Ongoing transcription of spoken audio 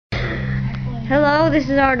Hello, this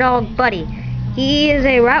is our dog, Buddy. He is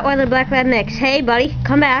a Rottweiler Black Lab mix. Hey, Buddy,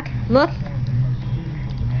 come back. Look.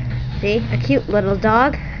 See, a cute little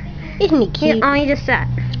dog. Isn't he cute? He just sat.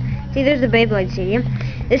 See, there's the Beyblade Stadium.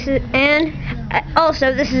 This is, and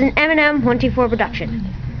also, this is an mandm124 production.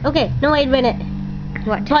 Okay, no, wait a minute.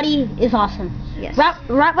 What? Buddy is awesome. Yes.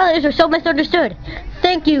 Rottweilers are so misunderstood.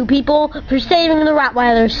 Thank you, people, for saving the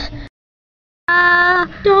Rottweilers.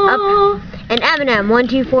 An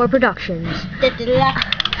mandm124 Productions.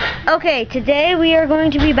 Okay, today we are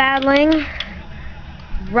going to be battling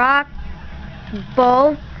Rock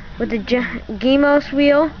Bull with the Gemos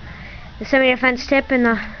wheel, the semi-defense tip, and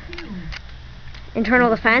the internal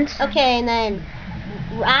defense. Okay, and then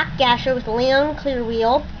Rock Gasher with the Leon clear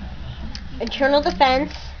wheel, internal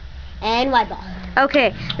defense, and wide ball.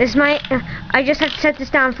 Okay, this might. I just have to set this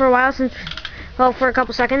down for a while for a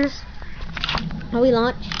couple seconds. How we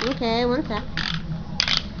launch? Okay, one sec.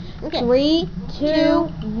 Okay. 3, 2,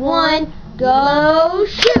 1, go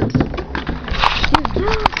shoot!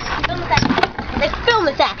 Let's film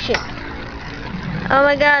this action. Oh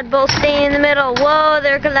my God, both stay in the middle. Whoa,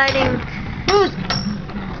 they're colliding. Do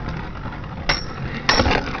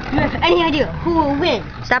you have any idea who will win?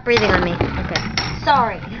 Stop breathing on me. Okay.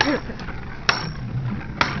 Sorry.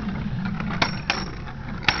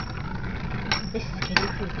 This is getting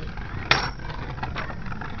creepy.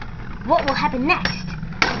 What will happen next?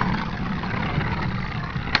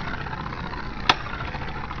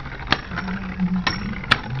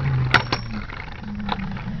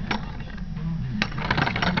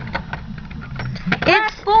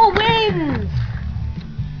 It's Bull wins!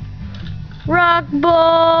 Rock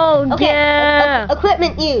Bull! Okay, Yeah!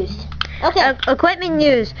 equipment used. Okay. Equipment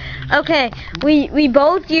used. Okay, we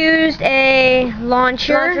both used a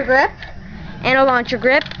launcher grip. and a launcher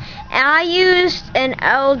grip. And I used an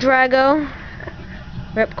El Drago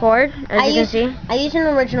ripcord, as you can see. I used an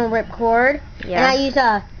original ripcord. Yeah. And I used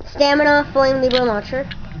a Stamina Flame Libra launcher.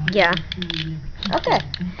 Yeah. Okay.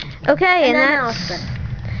 Okay, and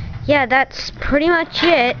then that's pretty much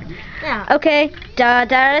it. Yeah. Okay. Da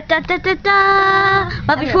da da da da da.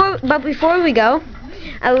 But before we go,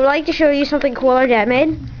 I would like to show you something cool our dad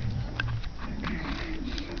made.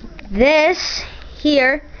 This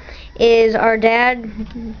here is our dad's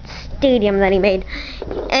stadium that he made,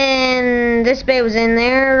 and this bay was in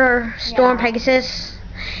there, or Storm Pegasus,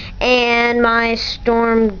 and my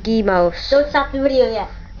Storm Gemos. Don't stop the video yet.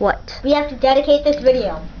 What? We have to dedicate this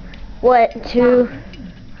video. What to?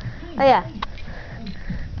 Oh yeah.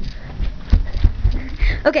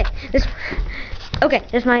 Okay,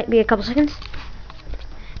 this might be a couple seconds.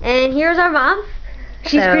 And here's our mom.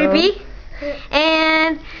 She's Hello. creepy.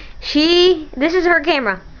 And this is her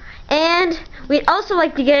camera. And we'd also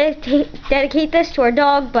like to dedicate this to our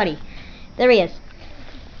dog, Buddy. There he is.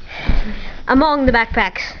 Among the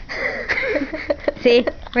backpacks. See?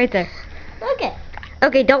 Right there. Okay.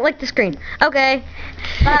 Okay, don't lick the screen. Okay.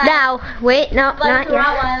 Bye. Now, wait, no, Like not the yet.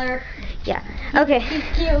 Rottweiler. Yeah. Okay. He's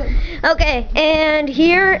cute. Okay, and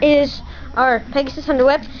here is our Pegasus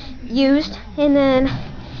Underwhip used, and then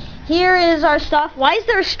here is our stuff. Why is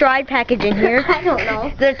there a Stride package in here? I don't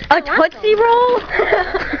know. There's a Tootsie Roll?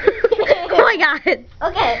 Oh my God.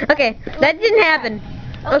 Okay. Okay, that didn't happen.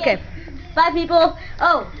 Okay. Bye, people.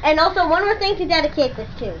 Oh, and also one more thing to dedicate this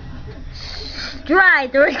to.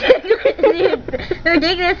 Stride, the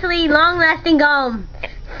ridiculously long-lasting gum.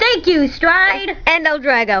 Thank you, Stride. And El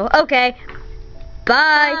Drago. Okay.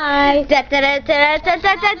 Bye. Bye. Da, da, da, da, da,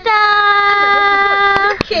 da, da,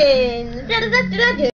 da. Chickens.